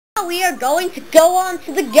we are going to go on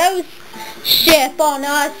to the ghost ship on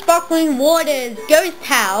Sparkling Waters Ghost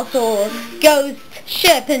House or Ghost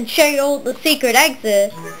Ship and show you all the secret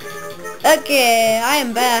exit. Okay, I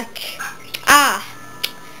am back.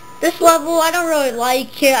 This level I don't really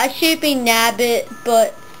like it. I should be Nabbit,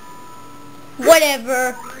 but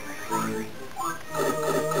whatever.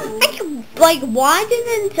 Why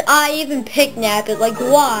didn't I even pick Nabbit? Like,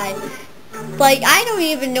 why? Like, I don't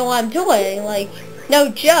even know what I'm doing. Like, no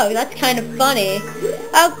joke, that's kind of funny.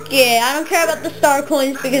 Okay, I don't care about the star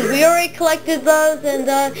coins because we already collected those, and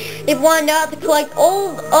if you want to know how to collect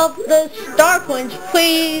all of the star coins,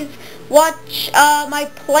 please watch my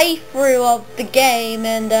playthrough of the game,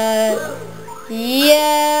 and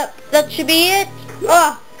yep, that should be it.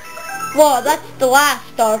 Well, that's the last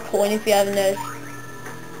star coin if you haven't noticed.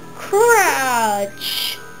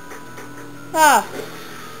 Crouch.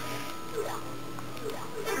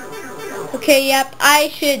 Okay, yep, I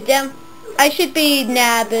should be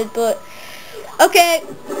Nabbit, but okay,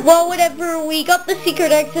 well, whatever, we got the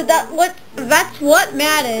secret exit, that's what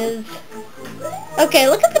matters. Okay,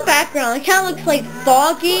 look at the background, it kinda looks like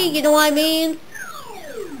foggy, you know what I mean?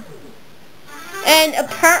 And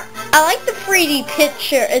I like the 3D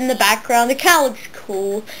picture in the background, it kinda looks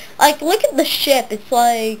cool. Like, look at the ship, it's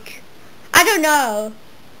like, I don't know.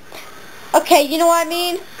 Okay, you know what I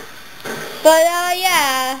mean? But,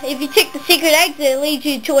 yeah, if you take the secret exit, it leads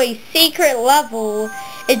you to a secret level.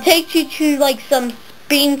 It takes you to, like, some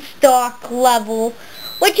beanstalk level,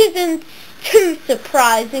 which isn't too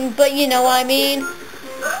surprising, but you know what I mean?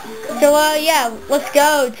 So, yeah, let's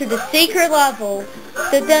go to the secret level.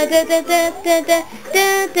 This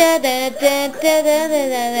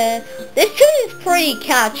tune is pretty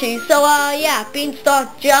catchy, so, yeah,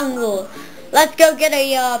 Beanstalk Jungle. Let's go get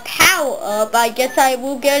a power-up. I guess I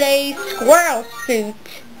will get a squirrel suit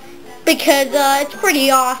because it's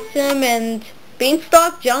pretty awesome, and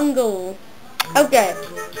Beanstalk Jungle. Okay.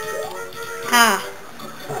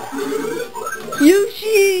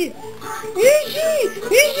 Yoshi! Yoshi!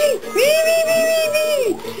 Yoshi!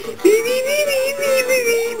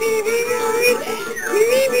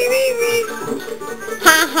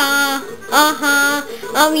 Haha!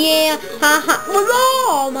 Yeah, haha.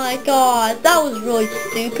 Oh my god, that was really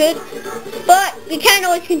stupid. But you can't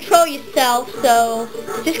always control yourself, so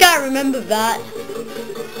just gotta remember that.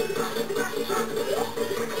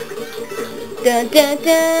 Dun dun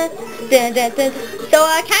dun dun dun dun. So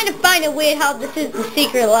I kind of find it weird how this is the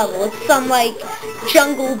secret level. It's some like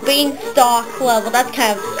jungle beanstalk level. That's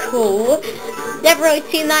kind of cool. Never really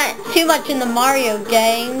seen that too much in the Mario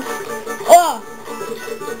games. Oh!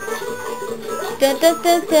 Dun, dun,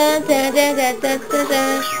 dun, dun, dun, dun, dun, dun, dun,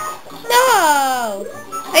 dun. No!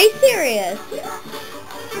 Are you serious?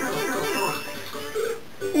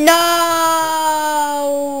 No!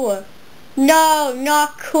 No,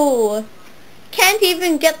 not cool. Can't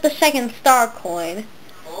even get the second star coin.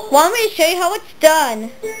 Want me to show you how it's done?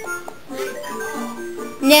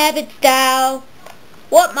 Nabbit style.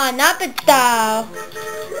 What my Nabbit style?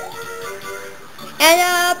 And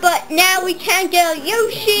but now we can't get a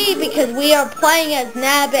Yoshi because we are playing as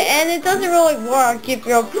Nabbit, and it doesn't really work if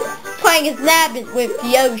you're playing as Nabbit with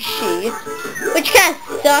Yoshi, which kind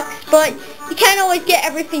of sucks, but you can't always get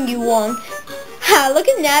everything you want. Look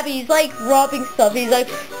at Nabbit, he's like robbing stuff. He's like,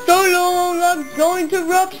 so long, I'm going to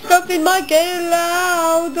rob stuff in my game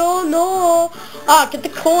loud, oh no. Get the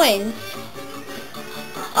coins.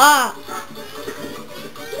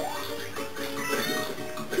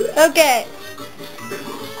 Okay.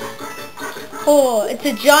 Oh, it's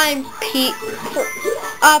a giant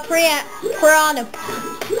piranha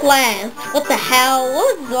plant. What the hell?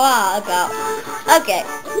 What was that about? Okay.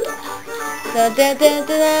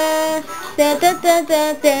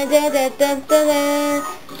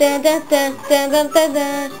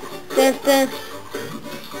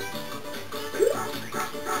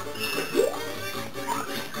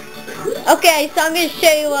 Okay, so I'm going to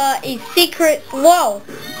show you a secret. Whoa.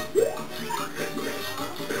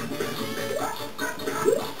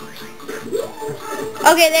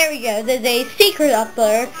 Okay, there we go. There's a secret up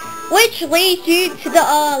there, which leads you to the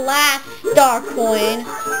last star coin,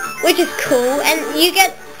 which is cool, and you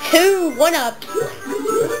get 2 1-ups.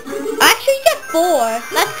 Actually, you get 4.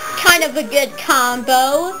 That's kind of a good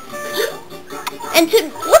combo. And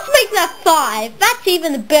let's make that 5. That's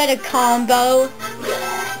even a better combo.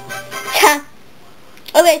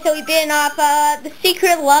 Okay, so we've been off the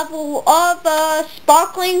secret level of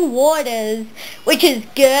Sparkling Waters, which is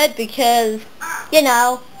good because, you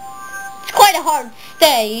know, it's quite a hard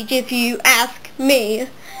stage if you ask me.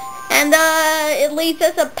 And it leads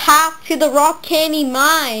us a path to the Rock Candy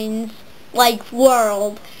Mines, like,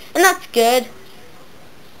 world. and that's good.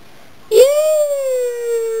 Yeah.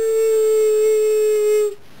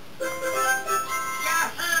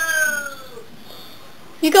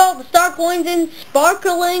 You got the star coins in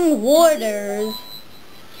sparkling waters.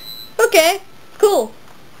 Okay, cool.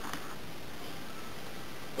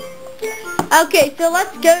 Okay, so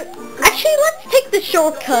let's go. Actually, let's take the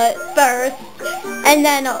shortcut first, and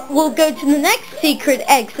then we'll go to the next secret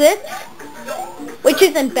exit, which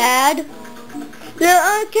isn't bad.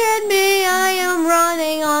 Look at me, I am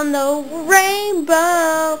running on the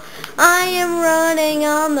rainbow. I am running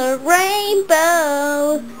on the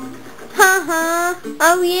rainbow. Haha,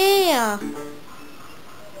 oh yeah.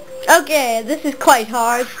 Okay, this is quite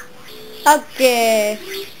hard. Okay.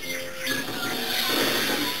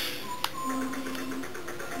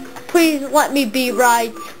 Please let me be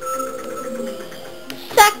right.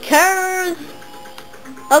 Suckers!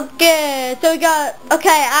 Okay, so we got,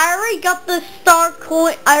 okay, I already got the star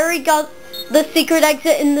coin, I already got the secret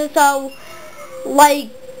exit in this, like,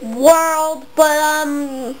 world, but,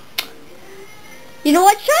 you know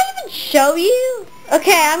what, should I even show you?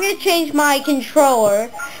 Okay, I'm gonna change my controller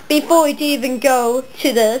before we even go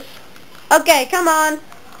to this. Okay, come on,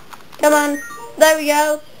 there we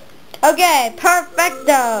go. Okay,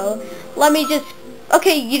 perfecto. Let me just,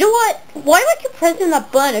 okay, you know what? Why do I keep pressing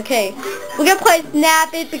that button? Okay, we're gonna play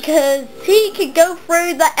Snap It because he can go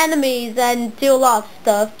through the enemies and do a lot of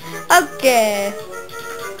stuff. Okay.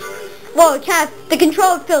 Well, the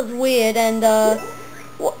controller feels weird, and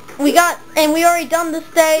we already done the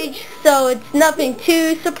stage, so it's nothing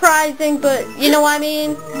too surprising, but you know what I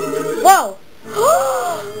mean? Whoa.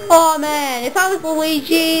 Oh man, if I was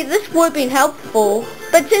Luigi, this would have been helpful.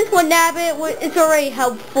 But since we're Nabbit, it's already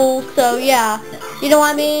helpful, so yeah. You know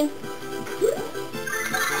what I mean?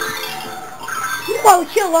 Well, we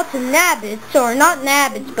kill lots of Nabbits, or not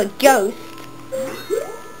Nabbits, but ghosts.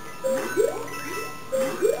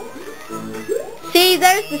 See,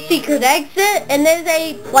 there's the secret exit, and there's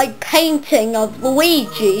a, like, painting of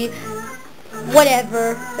Luigi.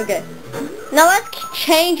 Whatever. Okay. Now let's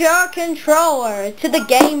change our controller to the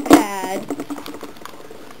gamepad.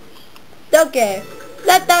 Okay.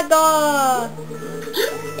 Let that go.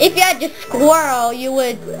 If you had just squirrel, you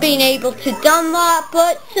would been able to done that,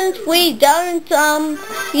 but since we don't,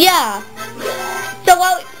 yeah. So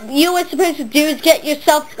what you were supposed to do is get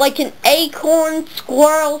yourself like an acorn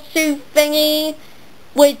squirrel suit thingy,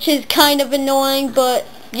 which is kind of annoying, but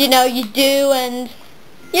you know, you do, and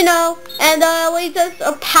you know, and leads us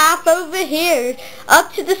a path over here,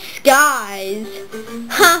 up to the skies.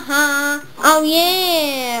 Haha, oh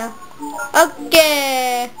yeah.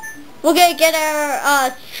 Okay, we're gonna get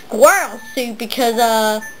our squirrel suit because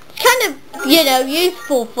it's kind of, you know,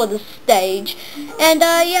 useful for the stage. And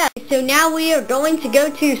yeah, so now we are going to go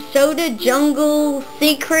to Soda Jungle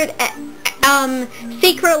secret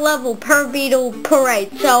level per beetle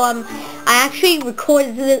parade. So I actually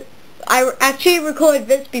recorded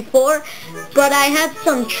this before, but I had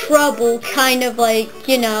some trouble kind of like,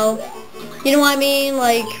 you know what I mean,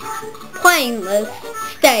 like playing this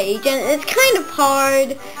stage, and it's kind of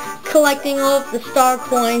hard collecting all of the star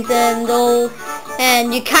coins and all,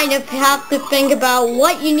 and you kind of have to think about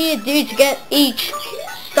what you need to do to get each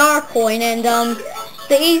star coin, and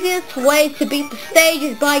the easiest way to beat the stage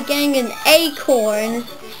is by getting an acorn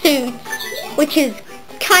suit, which is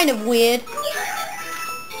kind of weird.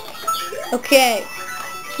 Okay,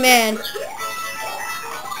 man.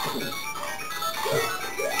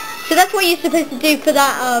 So that's what you're supposed to do for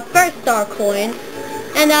that first star coin,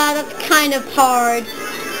 and that's kind of hard.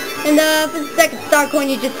 And for the second star coin,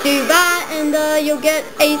 you just do that, and you'll get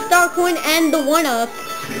a star coin and the 1-up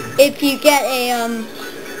if you get a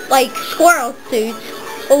like squirrel suit.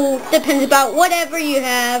 Oh, depends about whatever you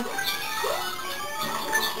have.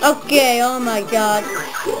 Okay, oh my god.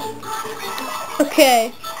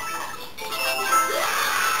 Okay.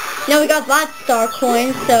 Now we got that star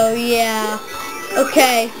coin, so yeah.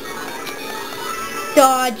 Okay.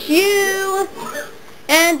 Dodge you.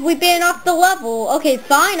 And we've been off the level. Okay,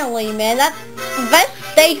 finally, man. That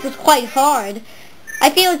stage was quite hard. I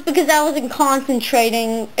feel it's because I wasn't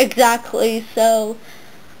concentrating exactly, so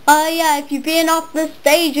yeah, if you've been off the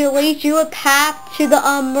stage, it leads you a path to the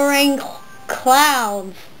marine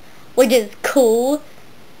clouds, which is cool.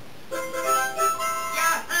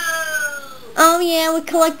 Oh yeah, we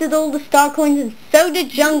collected all the star coins in Soda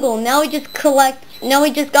Jungle. Now we just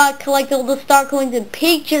gotta collect all the star coins in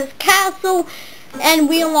Peach's Castle, and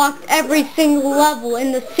we unlocked every single level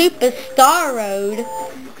in the Super Star Road.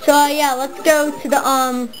 So yeah, let's go to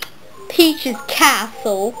the Peach's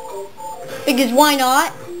Castle, because why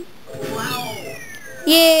not?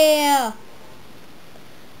 Yeah.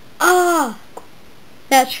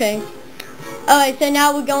 That's true. Alright, so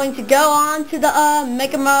now we're going to go on to the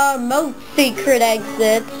Mega Remote secret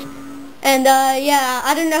exits. And yeah,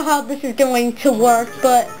 I don't know how this is going to work,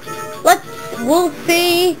 but we'll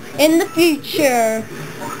see in the future.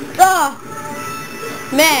 Oh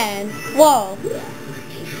man, whoa.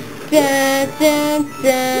 Dun, dun,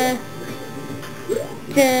 dun.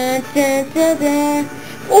 Dun, dun, dun, dun.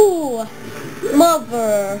 Ooh,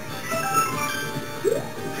 mother.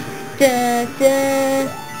 Dun, dun.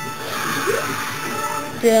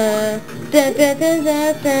 Dun, dun, dun, dun,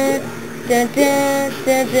 dun, dun. Dun, dun,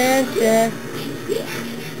 dun, dun, dun.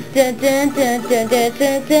 Dun, dun, dun, dun, dun,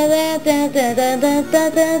 dun, dun, dun, dun, dun,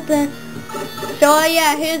 dun, dun, dun. So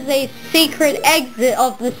yeah, here's a secret exit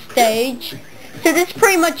of the stage. So this is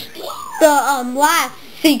pretty much the last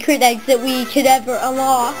secret exit we could ever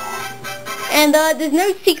unlock. And there's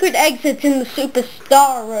no secret exits in the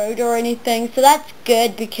Superstar Road or anything, so that's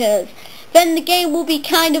good because then the game will be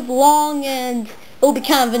kind of long and it will be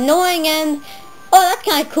kind of annoying, and oh, that's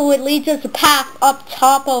kind of cool. It leads us a path up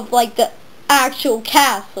top of like the actual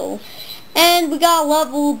castle. And we got a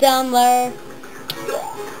level down there.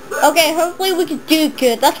 Okay, hopefully we can do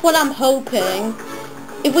good. That's what I'm hoping.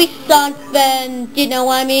 If we suck, then, you know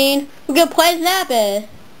what I mean, we're gonna play as Nabbit.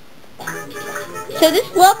 So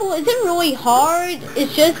this level isn't really hard.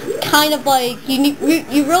 It's just kind of like, you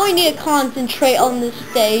really need to concentrate on this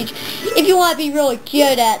stage if you want to be really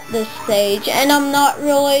good at this stage. And I'm not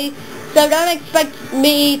really, so don't expect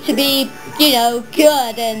me to be, you know,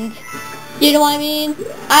 good and, you know what I mean?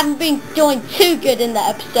 I haven't been doing too good in the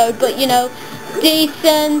episode, but, you know,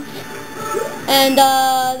 decent. And,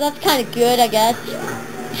 that's kind of good, I guess.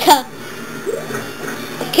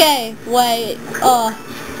 Okay, wait,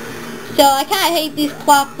 so I kind of hate these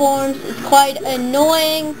platforms. It's quite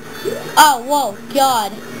annoying. Oh, whoa,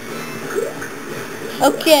 God.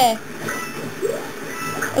 Okay.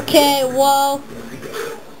 Okay, whoa.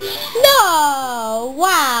 No!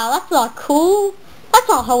 Wow, that's not cool. That's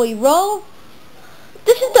not how we roll.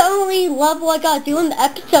 This is the only level I gotta do in the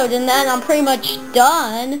episode, and then I'm pretty much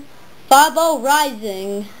done. 5-0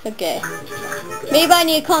 Rising. Okay. Maybe I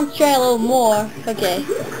need to concentrate a little more. Okay.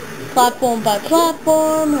 Platform by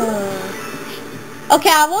platform. Okay,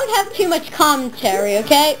 I won't have too much commentary,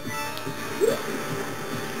 okay?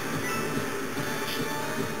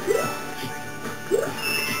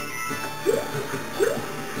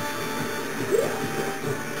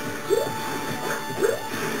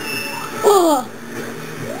 Oh.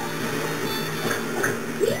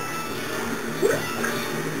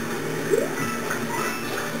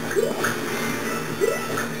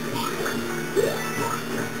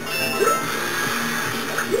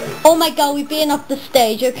 Oh my god, we're beating up the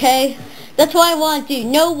stage, okay? That's what I want to do.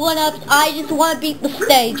 No one-ups, I just want to beat the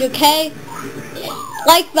stage, okay?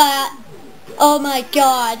 Like that. Oh my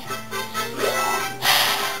god.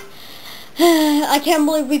 I can't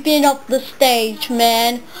believe we're beating up the stage,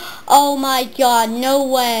 man. Oh my god, no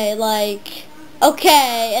way, like...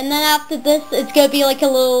 Okay, and then after this, it's gonna be like a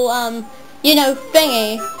little, you know,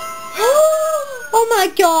 thingy. Oh my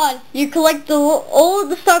god! You collect all of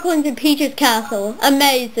the star coins in Peach's castle.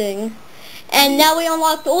 Amazing. And now we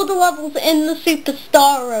unlocked all the levels in the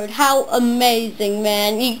Superstar Road. How amazing,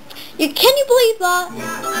 man. Can you believe that?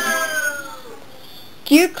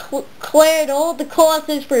 You cleared all the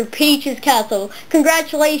courses for Peach's castle.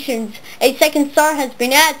 Congratulations. A second star has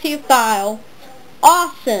been added to your file.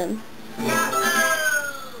 Awesome.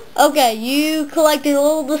 Okay, you collected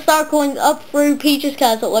all the star coins up through Peach's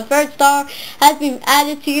castle. A third star has been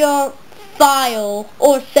added to your file,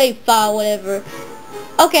 or save file, whatever.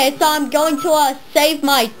 Okay, so I'm going to save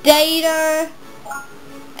my data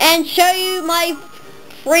and show you my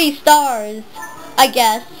 3 stars, I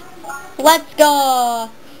guess. Let's go.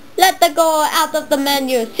 Let the go out of the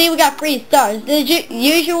menu. See, we got 3 stars. There's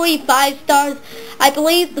usually 5 stars. I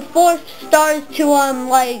believe the 4th star is to,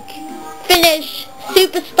 like, finish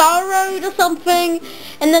Superstar Road or something,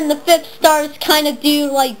 and then the 5th star is kind of do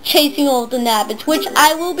like chasing all the Nabbits, which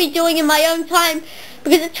I will be doing in my own time,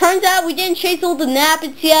 because it turns out we didn't chase all the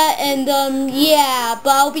Nabbits yet, and yeah,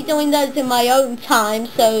 but I'll be doing those in my own time.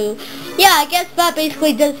 So yeah, I guess that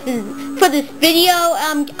basically does for this video.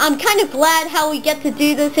 I'm kind of glad how we get to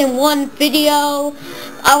do this in one video.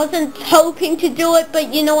 I wasn't hoping to do it,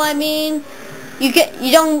 but you know what I mean. You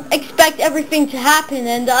don't expect everything to happen,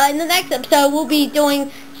 and in the next episode we'll be doing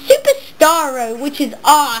Superstar Road, which is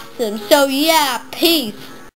awesome. So yeah, peace.